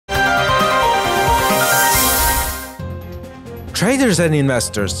Traders and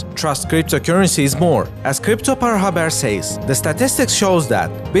investors trust cryptocurrencies more. As kriptoparahaber says, the statistics shows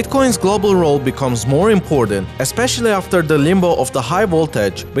that Bitcoin's global role becomes more important, especially after the limbo of the high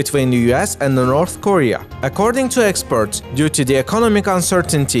voltage between the US and North Korea. According to experts, due to the economic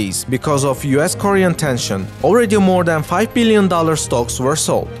uncertainties because of US-Korean tension, already more than $5 billion stocks were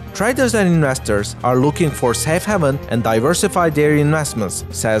sold. Traders and investors are looking for safe haven and diversify their investments,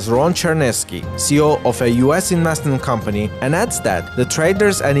 says Ron Chernesky, CEO of a US investment company, and adds that the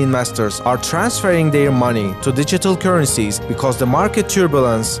traders and investors are transferring their money to digital currencies because the market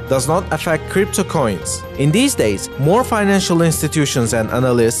turbulence does not affect crypto coins. In these days, more financial institutions and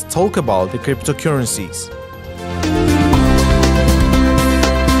analysts talk about the cryptocurrencies.